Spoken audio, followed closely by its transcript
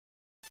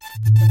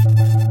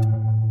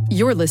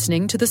You're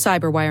listening to the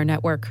Cyberwire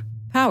Network,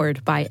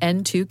 powered by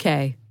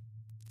N2K.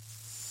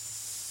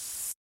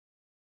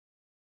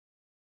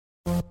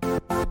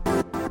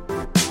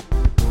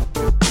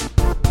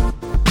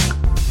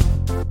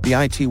 The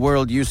IT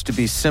world used to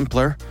be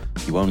simpler.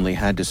 You only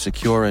had to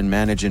secure and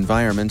manage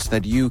environments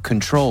that you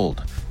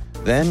controlled.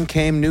 Then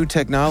came new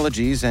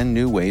technologies and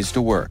new ways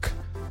to work.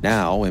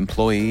 Now,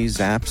 employees,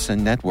 apps,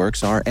 and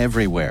networks are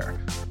everywhere.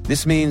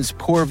 This means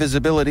poor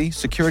visibility,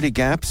 security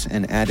gaps,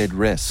 and added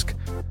risk.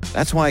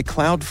 That's why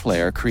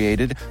Cloudflare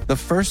created the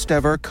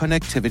first-ever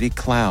connectivity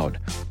cloud.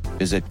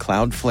 Visit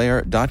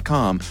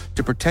cloudflare.com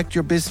to protect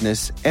your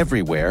business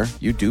everywhere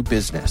you do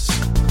business.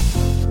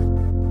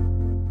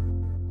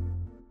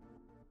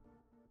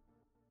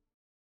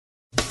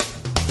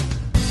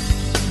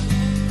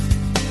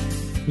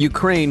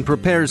 Ukraine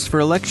prepares for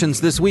elections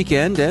this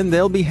weekend, and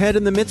they'll be held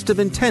in the midst of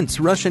intense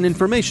Russian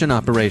information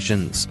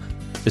operations.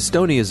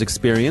 Estonia's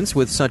experience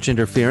with such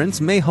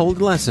interference may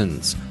hold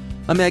lessons.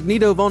 A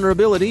Magneto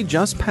vulnerability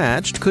just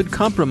patched could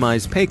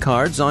compromise pay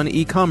cards on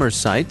e-commerce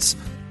sites.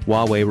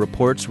 Huawei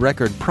reports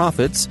record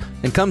profits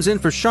and comes in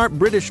for sharp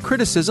British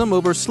criticism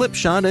over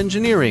slipshod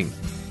engineering.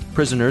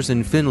 Prisoners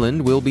in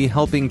Finland will be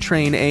helping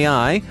train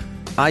AI.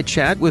 I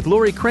chat with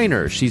Lori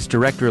Craner. She's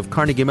director of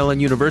Carnegie Mellon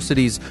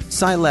University's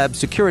Scilab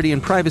Security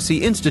and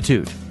Privacy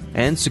Institute.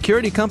 And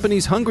security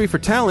companies hungry for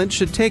talent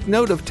should take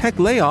note of tech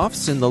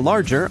layoffs in the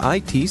larger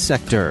IT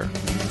sector.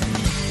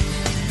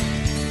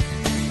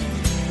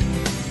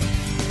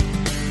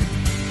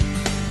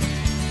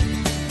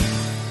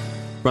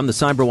 From the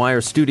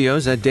Cyberwire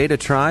studios at Data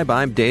Tribe,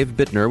 I'm Dave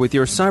Bittner with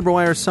your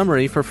Cyberwire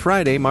summary for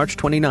Friday, March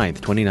 29th,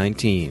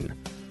 2019.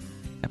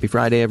 Happy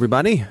Friday,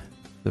 everybody.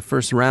 The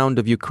first round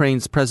of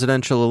Ukraine's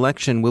presidential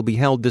election will be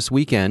held this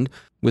weekend,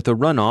 with a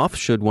runoff,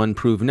 should one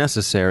prove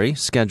necessary,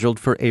 scheduled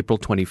for April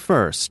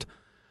 21st.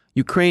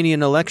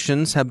 Ukrainian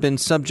elections have been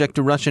subject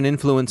to Russian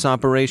influence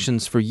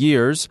operations for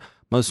years,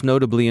 most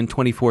notably in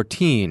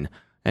 2014,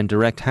 and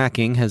direct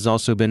hacking has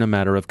also been a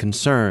matter of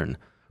concern.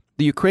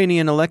 The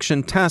Ukrainian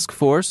Election Task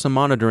Force, a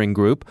monitoring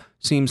group,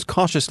 seems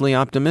cautiously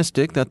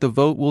optimistic that the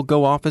vote will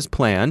go off as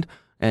planned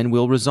and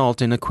will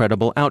result in a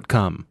credible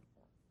outcome.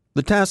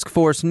 The task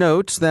force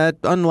notes that,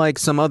 unlike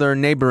some other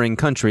neighboring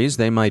countries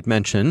they might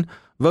mention,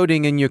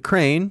 voting in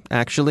Ukraine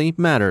actually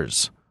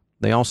matters.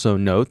 They also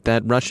note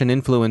that Russian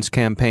influence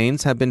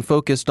campaigns have been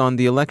focused on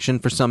the election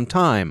for some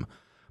time.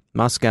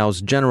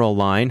 Moscow's general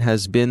line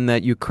has been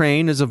that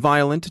Ukraine is a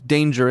violent,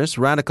 dangerous,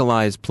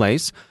 radicalized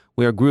place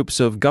where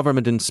groups of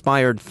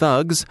government-inspired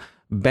thugs,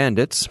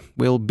 bandits,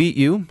 will beat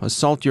you,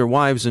 assault your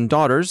wives and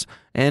daughters,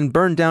 and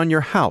burn down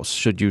your house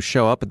should you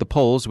show up at the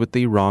polls with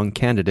the wrong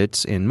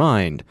candidates in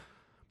mind.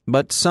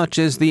 But such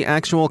is the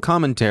actual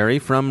commentary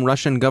from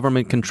Russian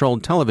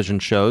government-controlled television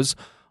shows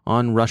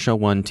on Russia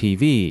One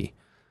TV.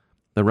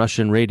 The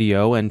Russian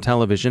radio and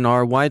television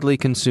are widely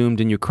consumed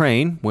in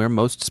Ukraine, where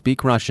most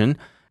speak Russian,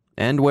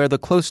 and where the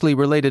closely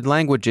related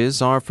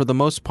languages are for the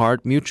most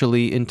part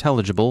mutually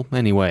intelligible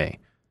anyway.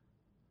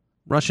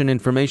 Russian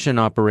information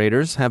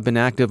operators have been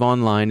active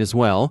online as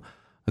well.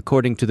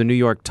 According to the New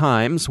York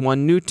Times,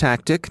 one new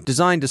tactic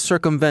designed to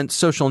circumvent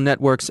social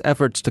networks'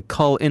 efforts to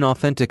cull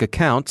inauthentic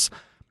accounts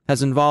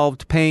has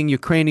involved paying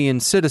Ukrainian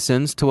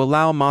citizens to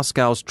allow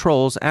Moscow's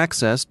trolls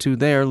access to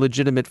their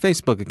legitimate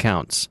Facebook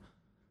accounts.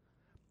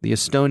 The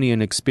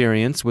Estonian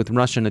experience with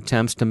Russian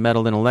attempts to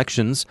meddle in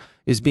elections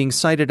is being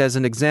cited as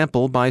an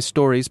example by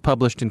stories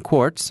published in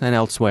Quartz and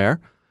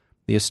elsewhere.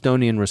 The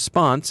Estonian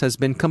response has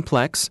been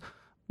complex,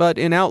 but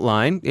in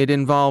outline, it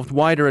involved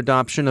wider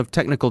adoption of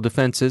technical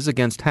defenses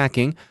against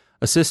hacking,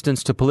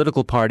 assistance to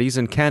political parties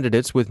and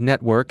candidates with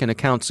network and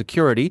account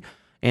security,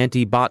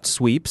 anti-bot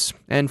sweeps,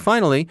 and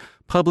finally,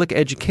 public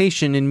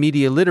education in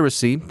media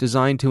literacy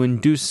designed to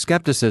induce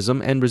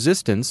skepticism and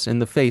resistance in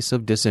the face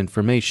of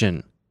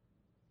disinformation.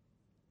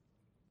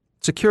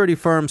 Security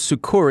firm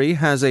Sucuri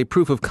has a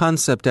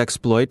proof-of-concept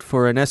exploit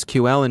for an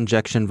SQL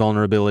injection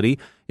vulnerability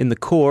in the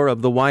core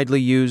of the widely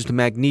used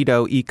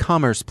Magneto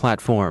e-commerce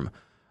platform.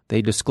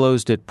 They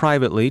disclosed it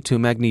privately to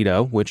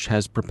Magneto, which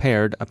has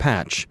prepared a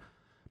patch.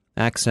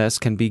 Access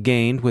can be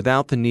gained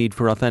without the need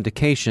for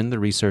authentication, the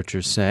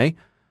researchers say.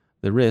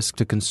 The risk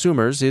to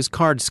consumers is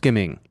card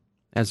skimming.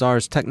 As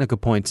Ars Technica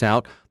points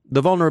out,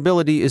 the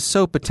vulnerability is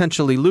so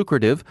potentially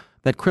lucrative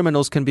that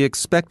criminals can be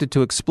expected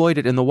to exploit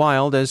it in the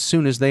wild as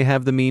soon as they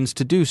have the means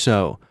to do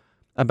so.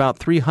 About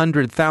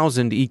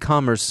 300,000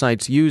 e-commerce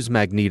sites use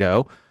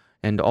Magneto,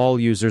 and all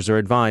users are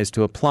advised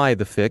to apply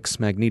the fix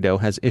Magneto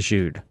has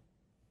issued.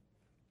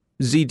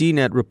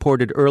 ZDNet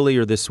reported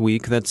earlier this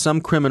week that some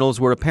criminals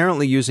were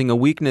apparently using a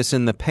weakness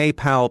in the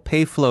PayPal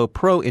PayFlow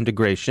Pro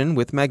integration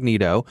with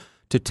Magneto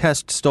to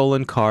test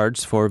stolen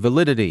cards for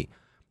validity.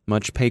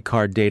 Much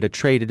paycard data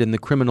traded in the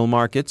criminal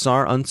markets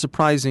are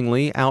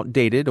unsurprisingly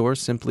outdated or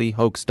simply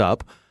hoaxed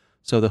up,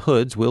 so the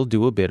hoods will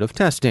do a bit of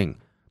testing.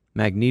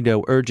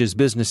 Magneto urges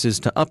businesses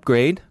to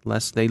upgrade,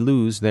 lest they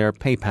lose their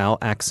PayPal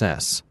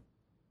access.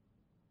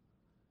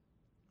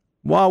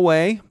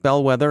 Huawei,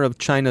 bellwether of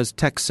China's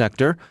tech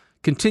sector,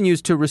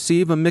 continues to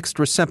receive a mixed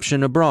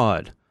reception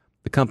abroad.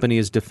 The company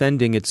is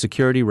defending its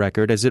security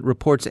record as it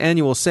reports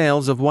annual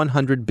sales of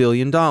 $100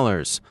 billion.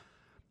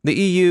 The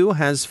EU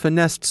has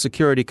finessed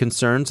security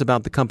concerns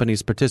about the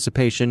company's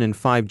participation in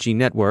 5G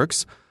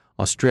networks.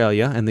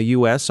 Australia and the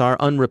US are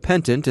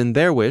unrepentant in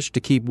their wish to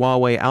keep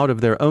Huawei out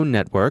of their own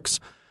networks,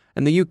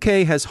 and the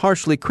UK has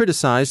harshly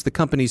criticized the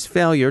company's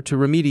failure to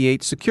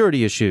remediate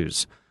security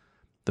issues.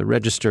 The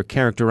Register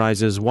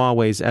characterizes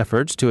Huawei's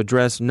efforts to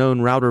address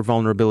known router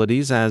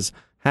vulnerabilities as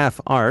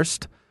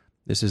half-arsed.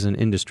 This is an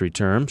industry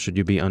term, should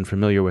you be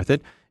unfamiliar with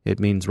it. It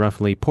means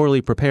roughly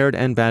poorly prepared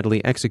and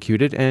badly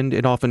executed, and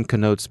it often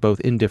connotes both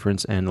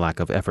indifference and lack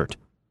of effort.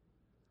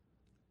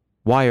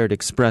 Wired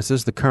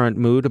expresses the current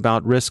mood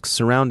about risks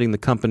surrounding the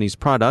company's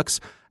products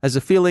as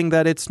a feeling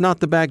that it's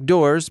not the back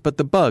doors, but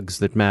the bugs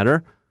that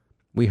matter.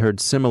 We heard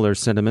similar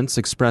sentiments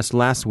expressed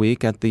last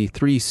week at the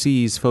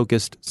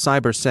 3Cs-focused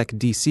CyberSec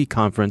DC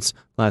conference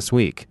last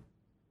week.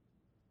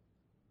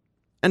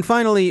 And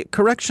finally,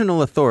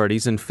 correctional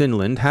authorities in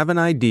Finland have an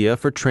idea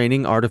for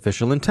training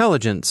artificial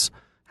intelligence.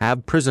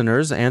 Have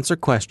prisoners answer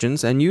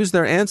questions and use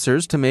their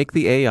answers to make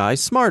the AI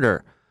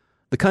smarter.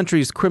 The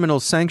country's criminal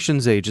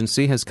sanctions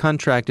agency has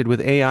contracted with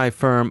AI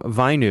firm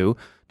Vainu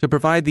to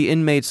provide the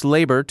inmates'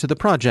 labor to the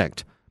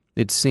project.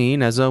 It's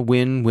seen as a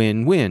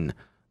win-win-win.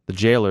 The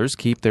jailers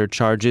keep their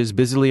charges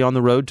busily on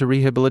the road to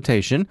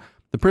rehabilitation,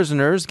 the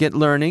prisoners get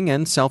learning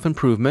and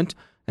self-improvement,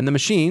 and the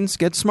machines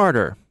get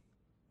smarter.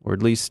 Or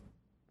at least,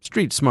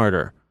 street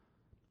smarter.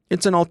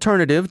 It's an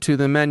alternative to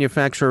the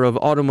manufacture of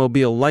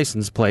automobile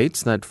license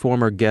plates that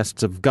former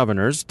guests of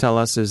governors tell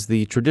us is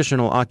the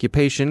traditional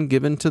occupation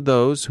given to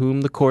those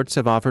whom the courts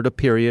have offered a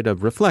period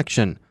of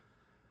reflection.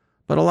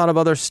 But a lot of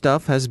other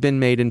stuff has been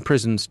made in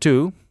prisons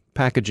too.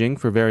 Packaging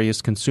for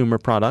various consumer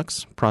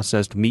products,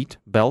 processed meat,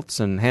 belts,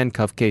 and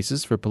handcuff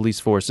cases for police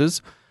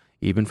forces.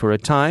 Even for a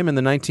time in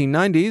the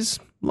 1990s,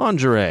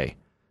 lingerie.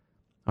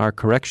 Our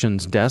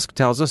corrections desk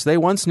tells us they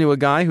once knew a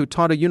guy who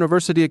taught a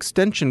university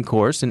extension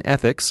course in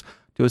ethics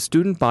to a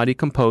student body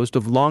composed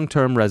of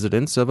long-term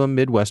residents of a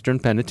Midwestern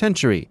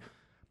penitentiary.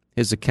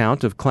 His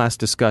account of class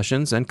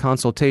discussions and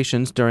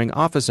consultations during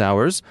office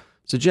hours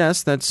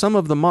suggests that some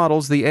of the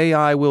models the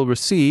AI will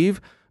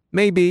receive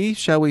may be,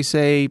 shall we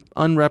say,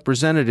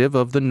 unrepresentative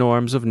of the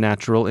norms of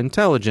natural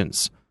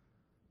intelligence.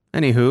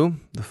 Anywho,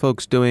 the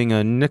folks doing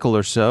a nickel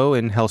or so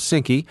in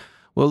Helsinki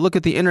will look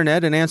at the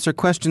internet and answer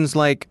questions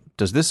like,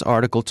 does this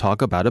article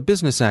talk about a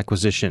business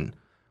acquisition?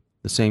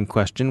 The same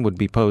question would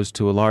be posed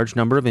to a large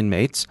number of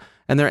inmates,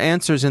 and their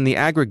answers in the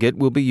aggregate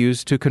will be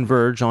used to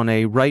converge on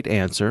a right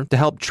answer to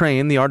help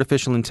train the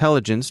artificial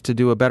intelligence to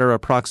do a better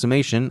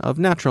approximation of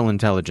natural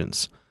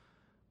intelligence.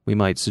 We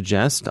might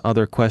suggest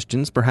other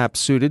questions perhaps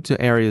suited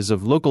to areas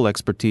of local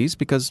expertise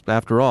because,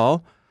 after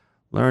all,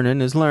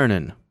 learnin' is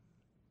learnin'.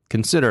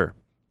 Consider,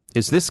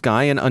 is this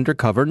guy an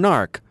undercover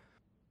narc?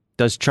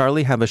 Does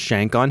Charlie have a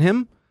shank on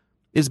him?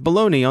 Is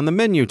bologna on the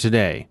menu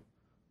today?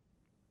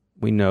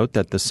 We note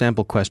that the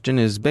sample question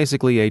is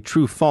basically a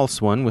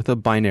true-false one with a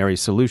binary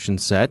solution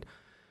set.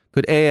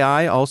 Could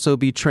AI also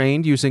be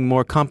trained using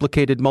more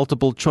complicated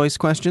multiple-choice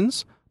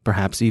questions?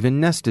 Perhaps even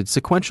nested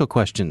sequential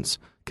questions.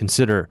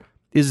 Consider,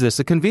 is this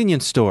a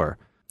convenience store?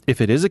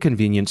 If it is a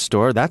convenience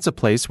store, that's a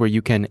place where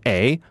you can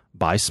A.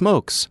 buy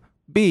smokes,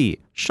 B.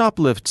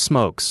 shoplift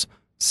smokes,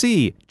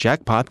 C.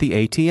 jackpot the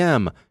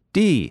ATM,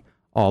 D.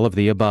 all of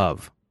the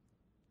above.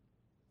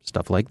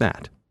 Stuff like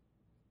that.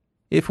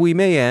 If we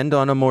may end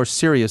on a more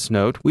serious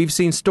note, we've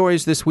seen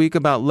stories this week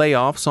about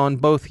layoffs on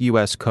both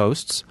U.S.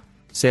 coasts.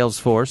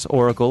 Salesforce,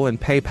 Oracle, and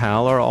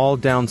PayPal are all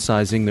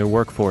downsizing their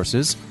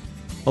workforces.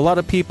 A lot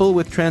of people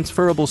with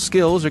transferable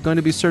skills are going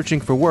to be searching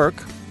for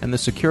work, and the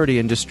security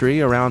industry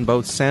around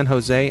both San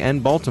Jose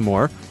and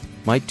Baltimore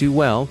might do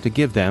well to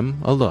give them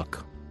a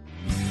look.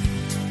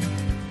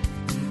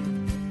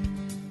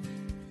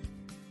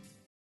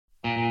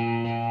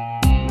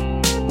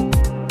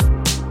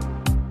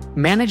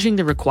 Managing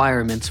the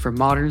requirements for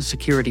modern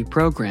security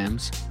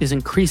programs is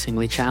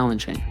increasingly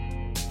challenging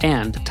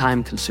and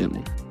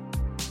time-consuming.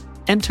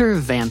 Enter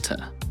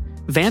Vanta.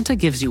 Vanta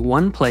gives you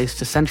one place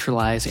to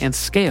centralize and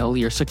scale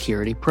your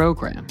security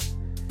program.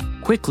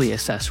 Quickly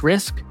assess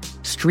risk,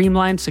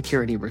 streamline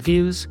security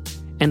reviews,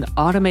 and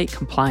automate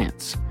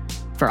compliance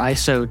for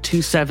ISO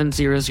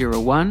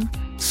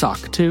 27001,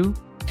 SOC 2,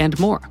 and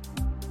more.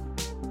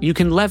 You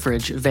can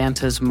leverage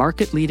Vanta's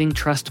market-leading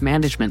trust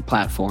management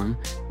platform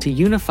to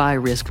unify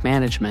risk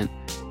management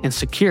and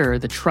secure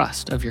the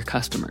trust of your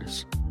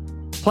customers.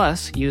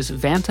 Plus, use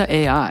Vanta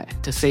AI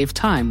to save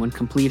time when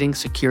completing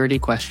security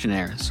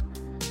questionnaires.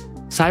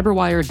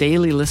 CyberWire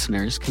Daily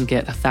listeners can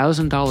get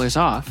 $1,000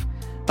 off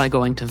by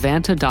going to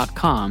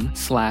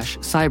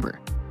vanta.com/cyber.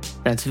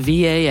 That's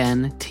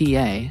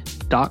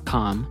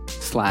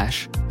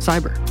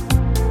vanta.com/cyber.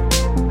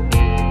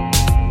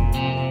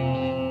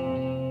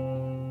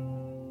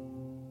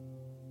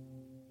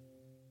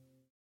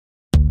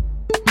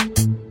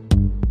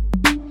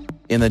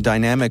 In the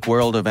dynamic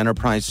world of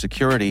enterprise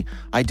security,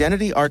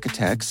 identity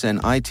architects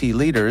and IT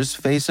leaders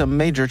face a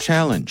major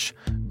challenge.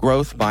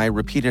 Growth by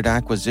repeated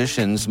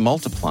acquisitions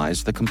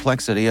multiplies the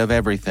complexity of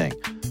everything.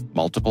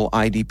 multiple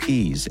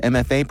IDPs,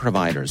 MFA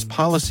providers,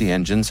 policy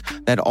engines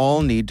that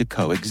all need to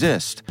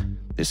coexist.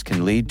 This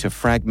can lead to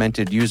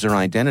fragmented user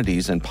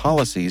identities and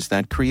policies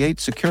that create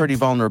security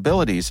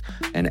vulnerabilities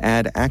and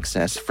add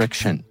access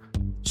friction.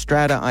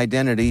 Strata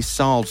Identity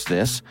solves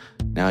this.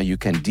 Now you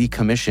can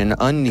decommission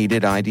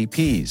unneeded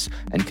IDPs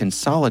and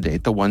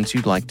consolidate the ones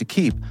you'd like to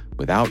keep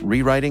without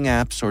rewriting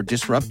apps or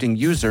disrupting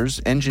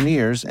users,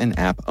 engineers, and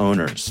app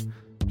owners.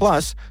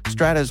 Plus,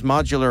 Strata's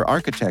modular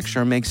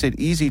architecture makes it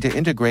easy to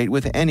integrate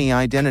with any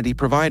identity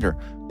provider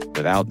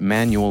without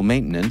manual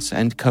maintenance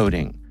and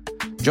coding.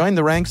 Join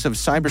the ranks of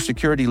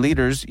cybersecurity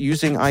leaders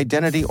using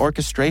identity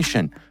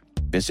orchestration.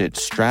 Visit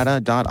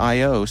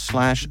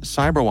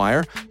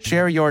strata.io/cyberwire,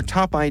 share your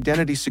top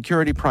identity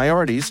security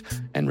priorities,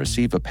 and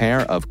receive a pair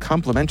of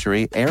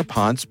complimentary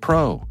AirPods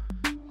Pro.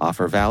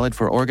 Offer valid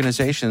for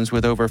organizations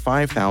with over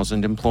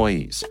 5,000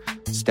 employees.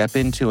 Step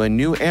into a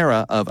new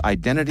era of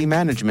identity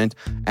management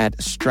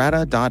at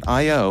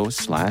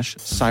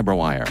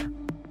strata.io/cyberwire.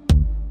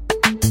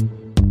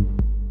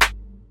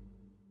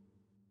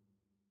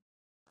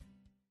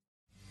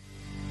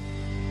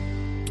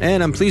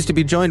 And I'm pleased to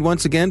be joined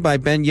once again by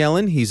Ben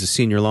Yelin. He's a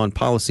senior law and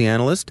policy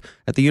analyst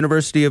at the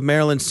University of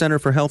Maryland Center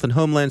for Health and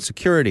Homeland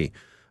Security.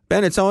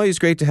 Ben, it's always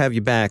great to have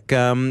you back.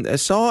 I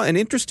saw an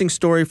interesting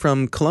story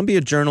from Columbia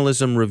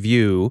Journalism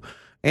Review,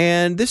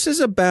 and this is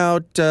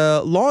about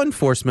law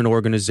enforcement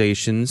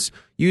organizations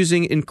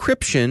using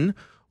encryption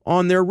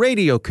on their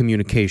radio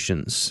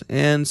communications,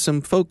 and some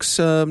folks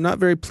not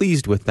very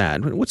pleased with that.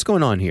 What's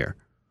going on here?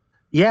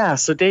 Yeah,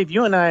 so Dave,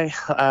 you and I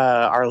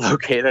are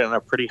located in a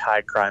pretty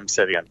high crime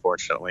city,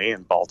 unfortunately,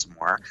 in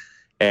Baltimore.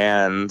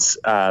 And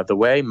the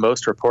way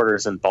most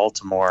reporters in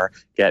Baltimore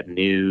get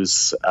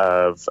news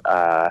of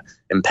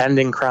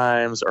impending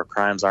crimes or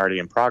crimes already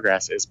in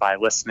progress is by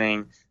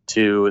listening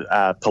to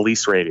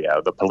police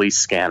radio, the police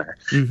scanner.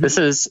 Mm-hmm. This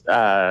is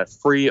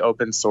free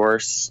open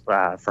source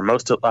for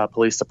most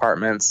police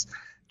departments.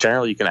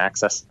 Generally, you can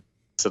access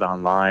it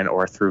online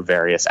or through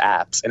various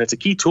apps. And it's a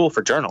key tool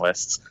for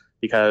journalists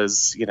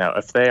because, you know,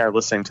 if they are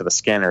listening to the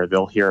scanner,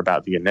 they'll hear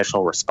about the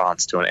initial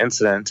response to an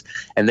incident,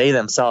 and they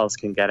themselves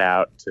can get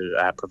out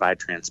to provide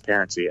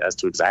transparency as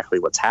to exactly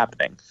what's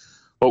happening.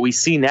 What we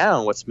see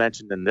now, what's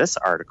mentioned in this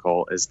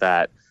article, is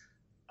that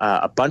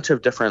a bunch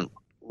of different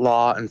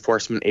law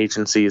enforcement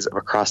agencies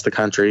across the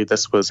country,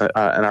 this was an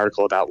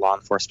article about law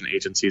enforcement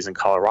agencies in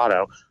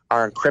Colorado,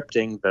 are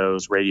encrypting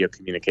those radio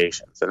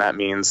communications, and that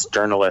means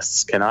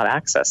journalists cannot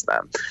access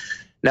them.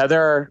 Now,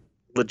 there are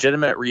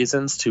legitimate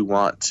reasons to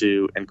want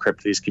to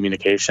encrypt these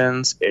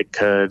communications. It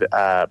could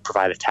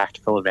provide a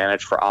tactical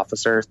advantage for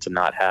officers to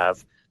not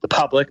have the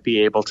public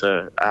be able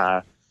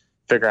to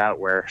figure out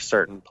where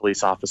certain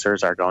police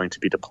officers are going to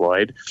be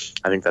deployed.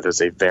 I think that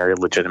is a very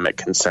legitimate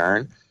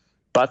concern.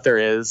 But there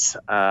is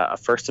a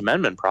First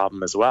Amendment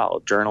problem as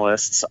well.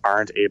 Journalists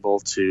aren't able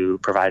to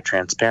provide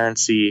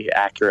transparency,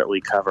 accurately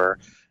cover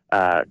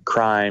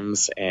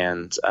crimes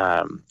and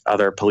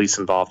other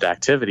police-involved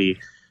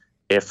activity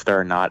if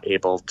they're not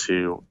able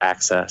to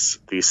access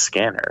these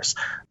scanners.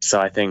 So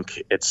I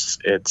think it's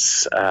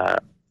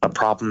a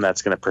problem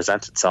that's going to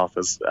present itself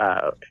as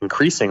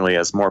increasingly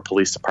as more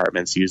police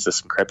departments use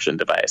this encryption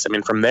device. I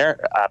mean, from their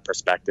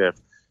perspective,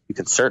 you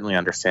can certainly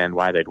understand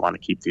why they'd want to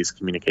keep these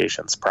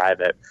communications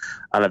private,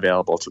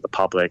 unavailable to the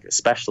public,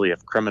 especially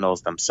if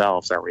criminals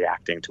themselves are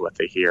reacting to what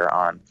they hear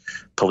on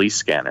police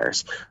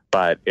scanners.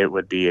 But it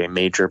would be a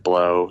major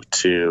blow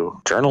to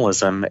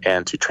journalism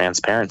and to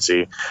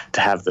transparency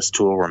to have this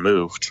tool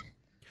removed.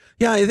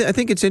 Yeah, I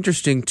think it's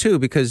interesting, too,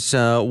 because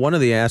one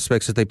of the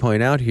aspects that they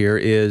point out here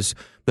is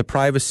the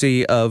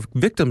privacy of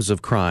victims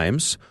of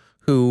crimes,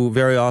 who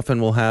very often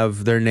will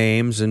have their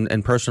names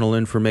and personal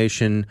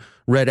information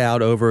read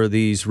out over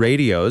these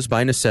radios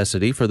by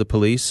necessity for the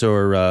police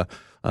or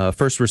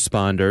first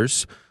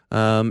responders.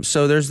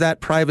 So there's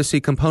that privacy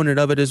component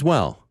of it as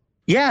well.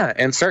 Yeah,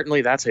 and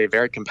certainly that's a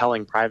very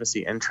compelling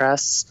privacy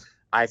interest.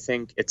 I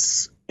think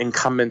it's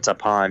incumbent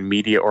upon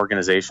media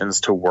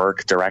organizations to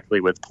work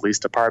directly with police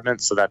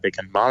departments so that they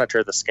can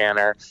monitor the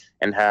scanner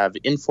and have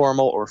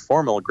informal or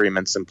formal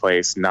agreements in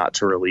place not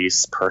to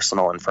release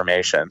personal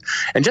information.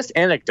 And just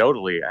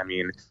anecdotally, I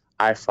mean,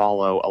 I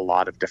follow a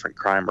lot of different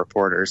crime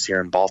reporters here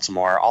in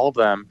Baltimore. All of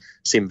them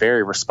seem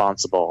very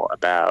responsible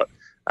about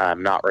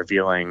not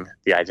revealing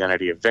the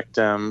identity of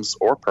victims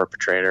or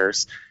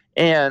perpetrators,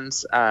 and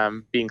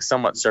being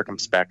somewhat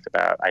circumspect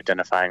about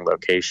identifying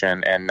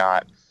location and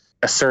not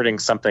asserting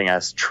something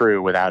as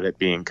true without it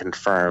being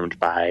confirmed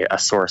by a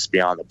source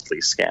beyond the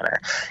police scanner.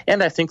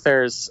 And I think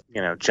there's,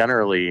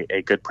 generally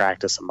a good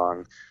practice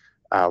among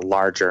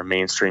larger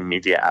mainstream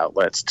media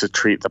outlets to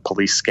treat the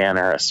police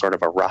scanner as sort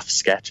of a rough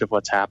sketch of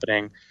what's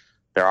happening.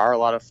 There are a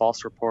lot of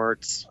false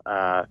reports.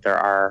 There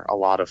are a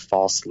lot of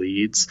false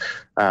leads.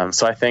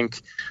 So I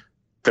think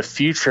the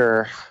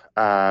future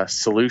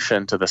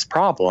solution to this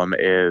problem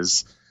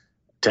is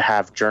to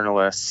have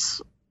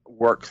journalists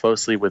work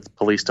closely with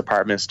police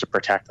departments to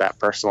protect that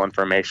personal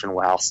information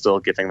while still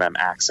giving them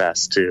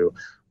access to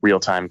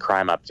real-time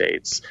crime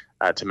updates.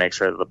 to make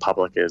sure that the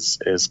public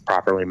is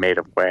properly made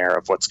aware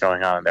of what's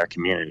going on in their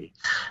community.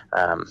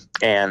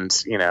 And,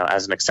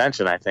 as an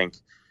extension, I think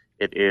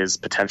it is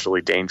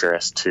potentially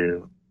dangerous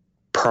to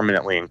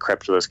permanently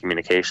encrypt those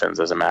communications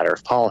as a matter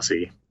of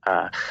policy,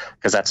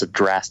 because that's a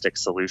drastic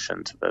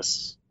solution to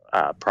this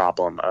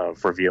problem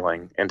of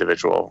revealing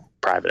individual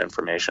private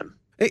information.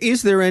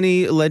 Is there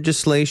any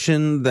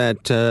legislation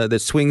that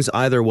swings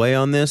either way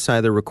on this,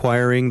 either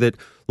requiring that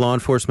law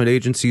enforcement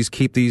agencies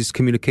keep these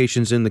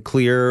communications in the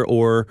clear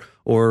or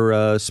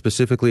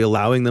specifically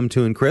allowing them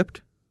to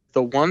encrypt?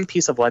 The one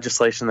piece of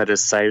legislation that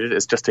is cited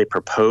is just a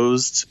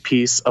proposed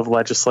piece of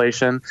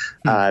legislation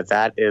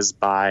that is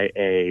by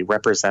a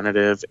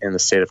representative in the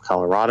state of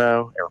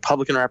Colorado, a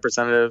Republican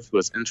representative who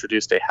has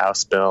introduced a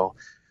House bill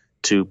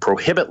to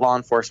prohibit law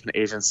enforcement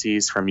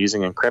agencies from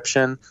using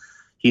encryption.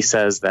 He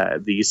says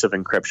that the use of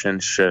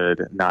encryption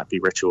should not be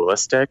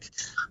ritualistic,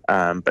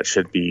 but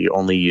should be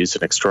only used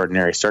in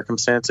extraordinary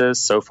circumstances.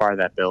 So far,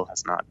 that bill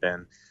has not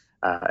been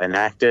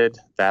enacted.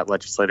 That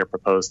legislator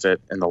proposed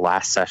it in the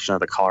last session of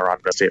the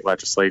Colorado State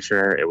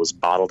Legislature. It was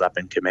bottled up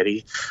in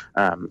committee.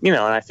 And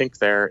I think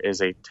there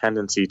is a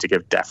tendency to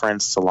give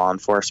deference to law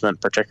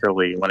enforcement,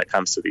 particularly when it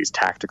comes to these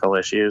tactical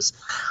issues.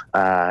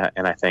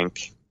 And I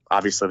think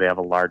obviously they have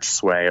a large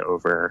sway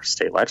over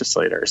state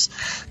legislators.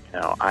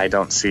 I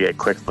don't see a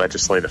quick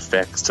legislative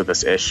fix to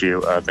this issue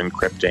of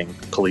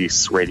encrypting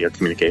police radio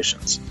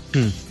communications.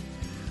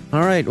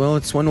 All right. Well,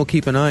 it's one we'll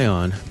keep an eye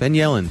on. Ben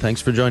Yelin,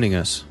 thanks for joining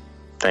us.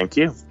 Thank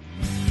you.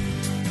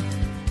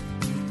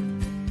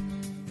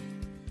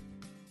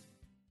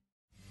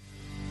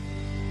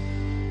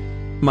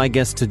 My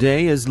guest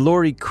today is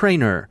Lori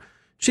Cranor.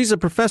 She's a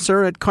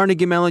professor at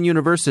Carnegie Mellon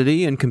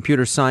University in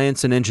computer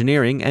science and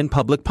engineering and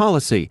public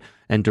policy,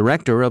 and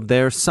director of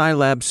their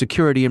Scilab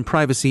Security and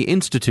Privacy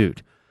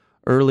Institute.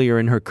 Earlier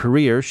in her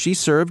career, she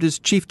served as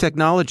chief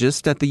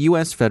technologist at the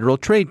U.S. Federal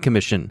Trade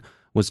Commission,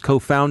 was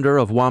co-founder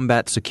of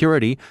Wombat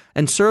Security,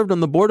 and served on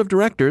the board of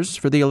directors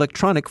for the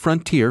Electronic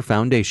Frontier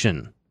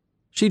Foundation.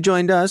 She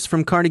joined us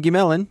from Carnegie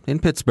Mellon in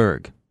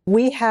Pittsburgh.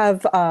 We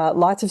have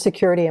lots of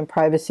security and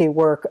privacy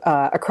work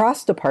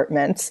across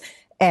departments,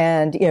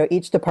 and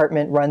each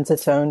department runs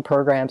its own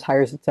programs,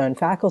 hires its own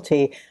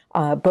faculty.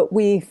 But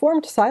we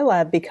formed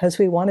Scilab because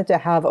we wanted to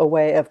have a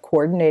way of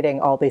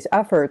coordinating all these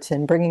efforts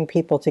and bringing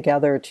people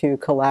together to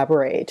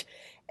collaborate.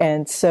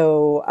 And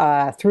so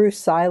through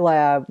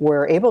Scilab,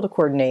 we're able to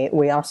coordinate.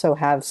 We also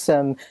have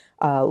some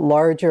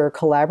larger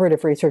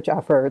collaborative research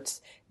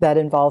efforts that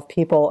involve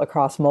people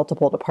across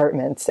multiple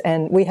departments.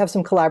 And we have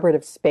some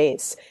collaborative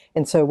space.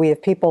 And so we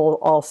have people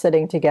all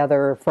sitting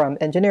together from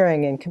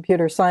engineering and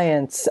computer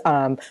science,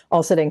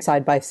 all sitting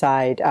side by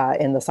side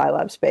in the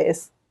Scilab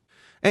space.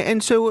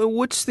 And so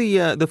what's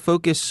the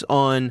focus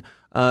on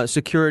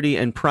security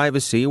and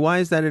privacy? Why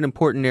is that an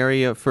important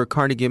area for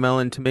Carnegie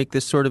Mellon to make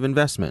this sort of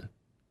investment?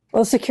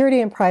 Well,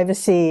 security and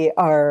privacy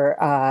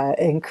are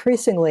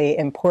increasingly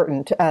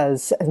important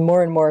as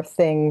more and more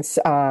things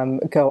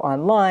go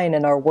online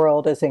and our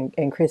world is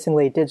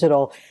increasingly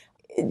digital.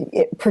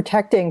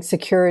 Protecting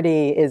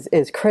security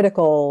is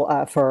critical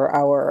for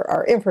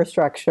our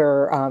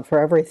infrastructure, for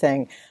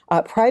everything.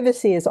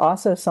 Privacy is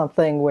also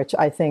something which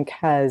I think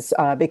has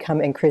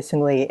become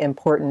increasingly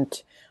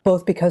important,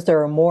 both because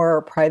there are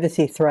more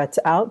privacy threats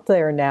out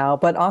there now,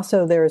 but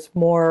also there's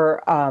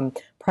more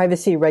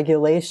privacy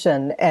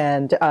regulation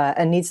and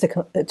needs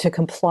to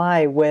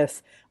comply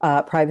with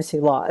privacy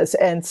laws.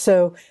 And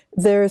so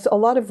there's a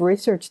lot of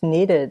research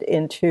needed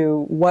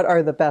into what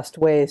are the best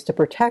ways to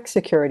protect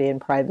security and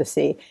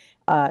privacy.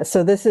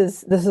 So this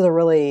is a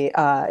really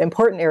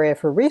important area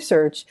for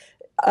research.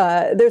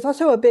 There's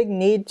also a big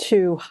need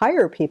to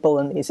hire people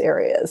in these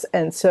areas.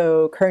 And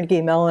so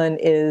Carnegie Mellon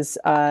is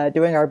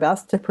doing our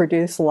best to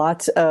produce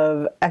lots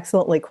of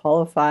excellently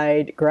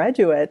qualified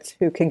graduates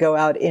who can go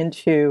out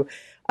into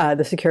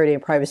the security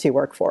and privacy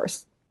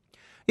workforce.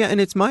 Yeah,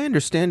 and it's my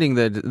understanding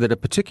that a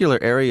particular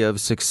area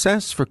of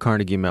success for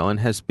Carnegie Mellon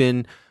has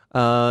been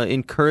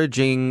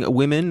encouraging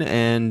women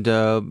and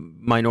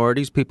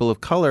minorities, people of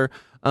color,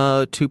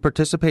 to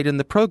participate in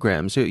the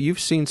programs.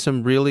 You've seen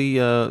some really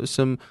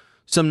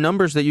some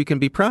numbers that you can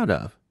be proud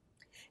of.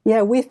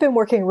 Yeah, we've been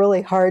working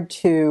really hard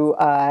to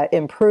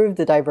improve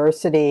the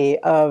diversity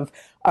of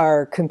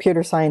our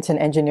computer science and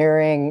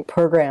engineering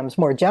programs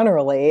more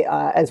generally,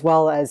 as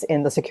well as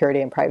in the security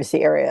and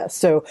privacy area.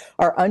 So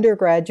our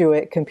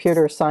undergraduate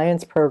computer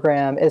science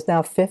program is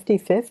now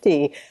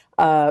 50-50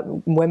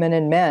 women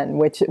and men,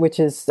 which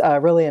is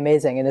really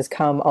amazing and has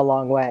come a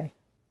long way.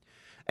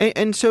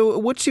 And so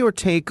what's your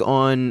take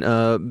on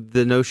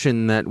the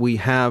notion that we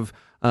have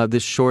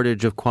this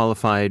shortage of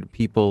qualified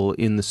people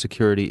in the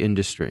security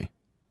industry?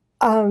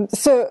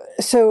 So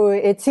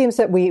it seems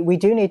that we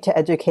do need to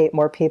educate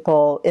more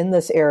people in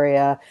this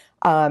area,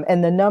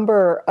 and the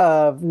number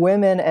of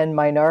women and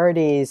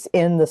minorities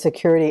in the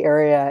security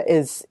area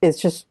is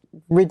just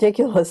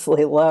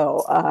ridiculously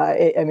low.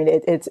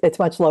 It's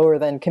much lower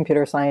than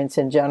computer science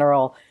in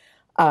general.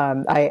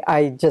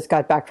 I just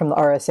got back from the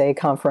RSA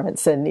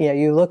conference, and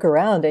you look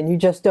around and you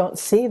just don't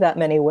see that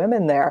many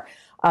women there.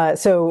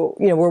 So,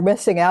 we're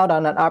missing out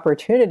on an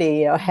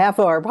opportunity. Half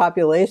of our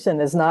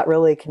population is not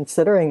really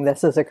considering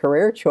this as a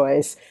career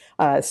choice.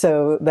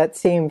 So that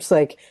seems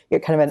like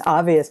kind of an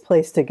obvious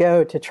place to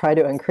go to try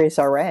to increase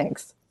our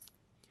ranks.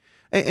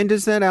 And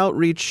does that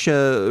outreach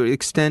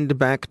extend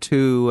back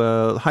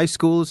to high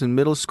schools and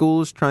middle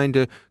schools, trying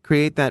to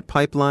create that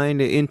pipeline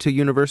into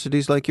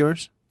universities like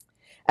yours?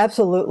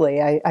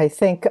 Absolutely. I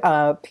think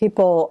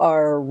people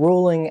are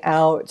ruling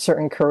out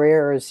certain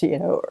careers,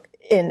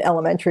 in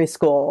elementary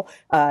school,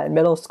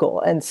 middle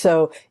school. And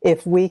so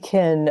if we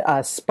can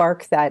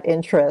spark that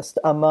interest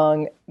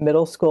among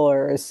middle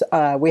schoolers,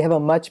 we have a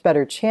much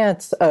better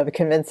chance of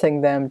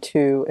convincing them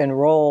to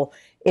enroll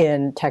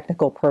in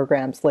technical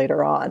programs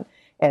later on.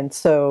 And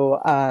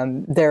so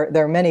there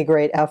are many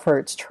great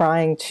efforts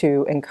trying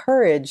to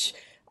encourage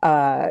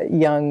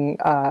young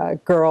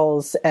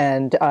girls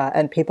and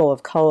people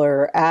of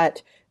color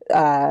at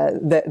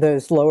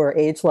those lower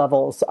age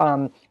levels.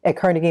 At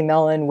Carnegie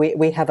Mellon,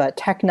 we have a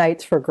Tech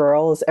Nights for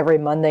Girls every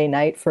Monday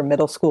night for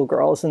middle school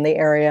girls in the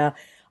area.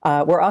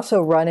 We're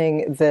also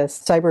running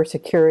this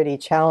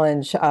cybersecurity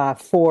challenge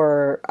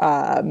for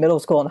middle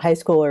school and high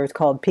schoolers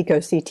called PICO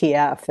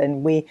CTF,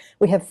 and we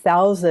have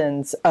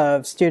thousands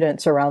of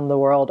students around the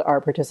world are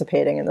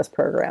participating in this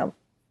program.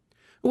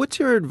 What's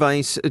your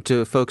advice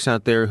to folks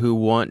out there who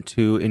want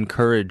to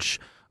encourage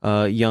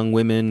young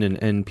women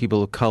and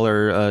people of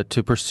color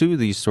to pursue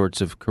these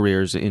sorts of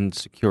careers in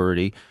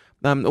security?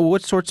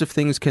 What sorts of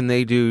things can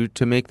they do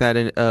to make that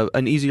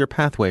an easier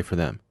pathway for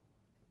them?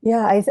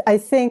 Yeah, I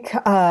think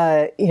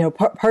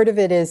part of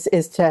it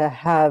is to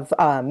have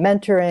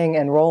mentoring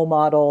and role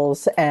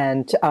models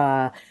and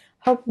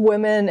help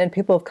women and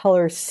people of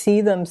color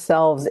see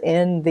themselves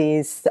in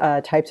these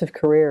types of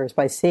careers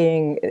by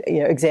seeing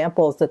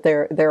examples that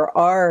there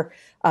are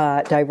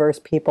diverse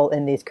people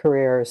in these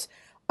careers.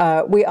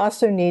 We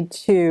also need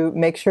to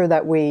make sure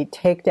that we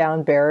take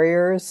down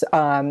barriers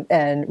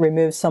and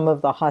remove some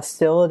of the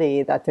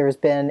hostility that there's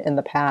been in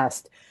the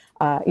past.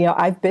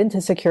 I've been to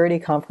security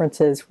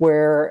conferences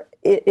where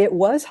it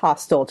was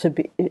hostile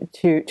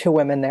to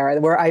women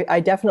there, where I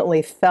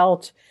definitely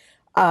felt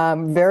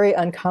very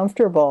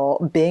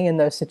uncomfortable being in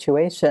those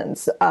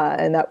situations,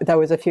 and that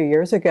was a few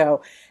years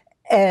ago.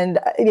 And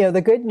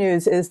the good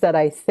news is that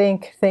I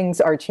think things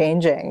are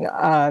changing.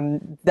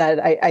 That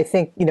I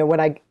think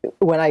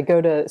when I go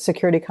to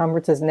security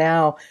conferences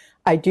now,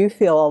 I do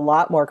feel a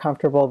lot more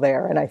comfortable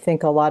there, and I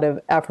think a lot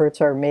of efforts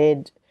are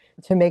made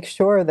to make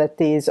sure that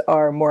these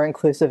are more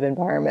inclusive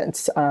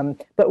environments,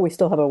 but we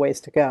still have a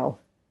ways to go.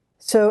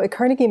 So at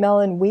Carnegie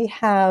Mellon, we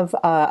have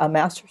a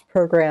master's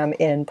program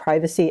in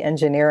privacy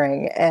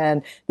engineering,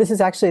 and this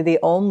is actually the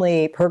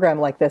only program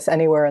like this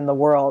anywhere in the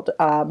world,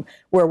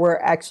 where we're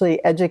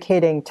actually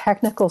educating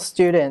technical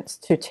students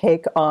to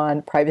take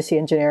on privacy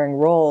engineering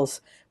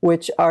roles,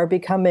 which are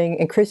becoming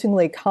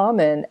increasingly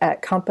common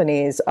at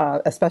companies,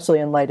 especially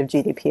in light of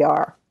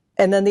GDPR.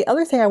 And then the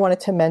other thing I wanted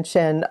to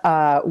mention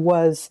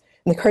was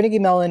in the Carnegie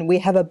Mellon, we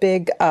have a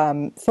big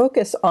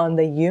focus on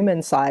the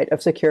human side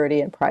of security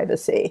and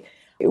privacy.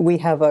 We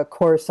have a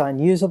course on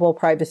usable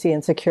privacy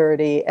and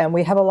security, and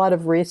we have a lot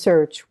of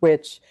research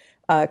which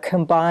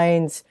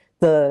combines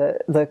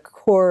the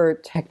core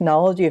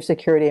technology of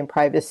security and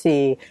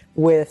privacy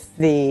with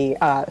the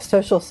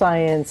social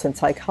science and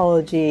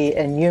psychology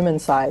and human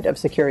side of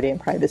security and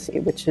privacy,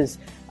 which is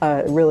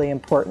really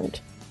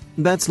important.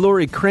 That's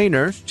Lori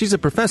Craner. She's a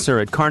professor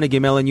at Carnegie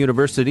Mellon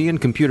University in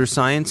Computer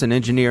Science and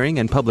Engineering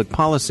and Public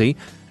Policy,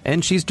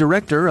 and she's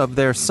director of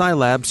their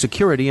Scilab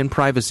Security and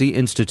Privacy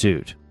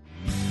Institute.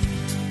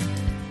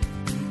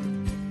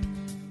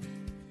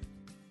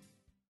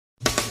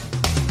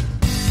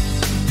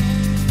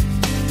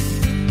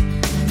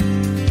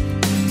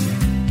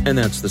 And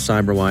that's the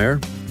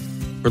Cyberwire.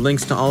 For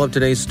links to all of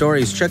today's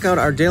stories, check out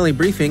our daily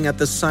briefing at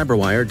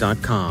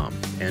thecyberwire.com.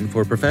 And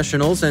for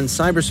professionals and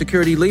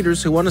cybersecurity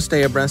leaders who want to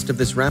stay abreast of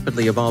this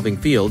rapidly evolving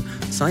field,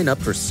 sign up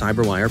for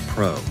Cyberwire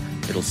Pro.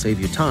 It'll save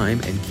you time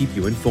and keep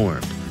you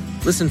informed.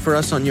 Listen for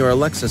us on your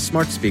Alexa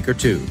smart speaker,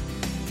 too.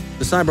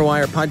 The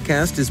Cyberwire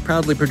podcast is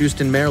proudly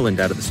produced in Maryland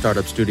out of the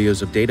startup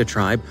studios of Data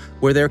Tribe,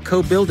 where they're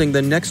co-building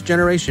the next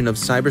generation of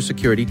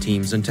cybersecurity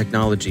teams and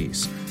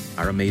technologies.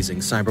 Our amazing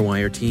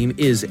Cyberwire team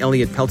is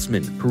Elliot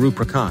Peltzman, Puru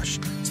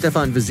Prakash,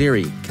 Stefan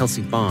Vaziri,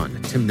 Kelsey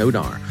Bond, Tim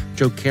Nodar,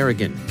 Joe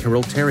Kerrigan,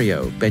 Carol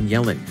Terrio, Ben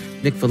Yellen,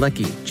 Nick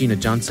Valecki, Gina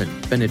Johnson,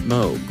 Bennett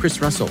Moe,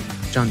 Chris Russell,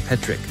 John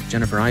Petrick,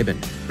 Jennifer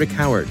Iben, Rick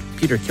Howard,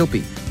 Peter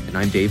Kilpie, and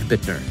I'm Dave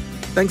Bittner.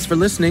 Thanks for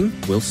listening.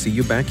 We'll see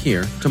you back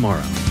here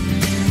tomorrow.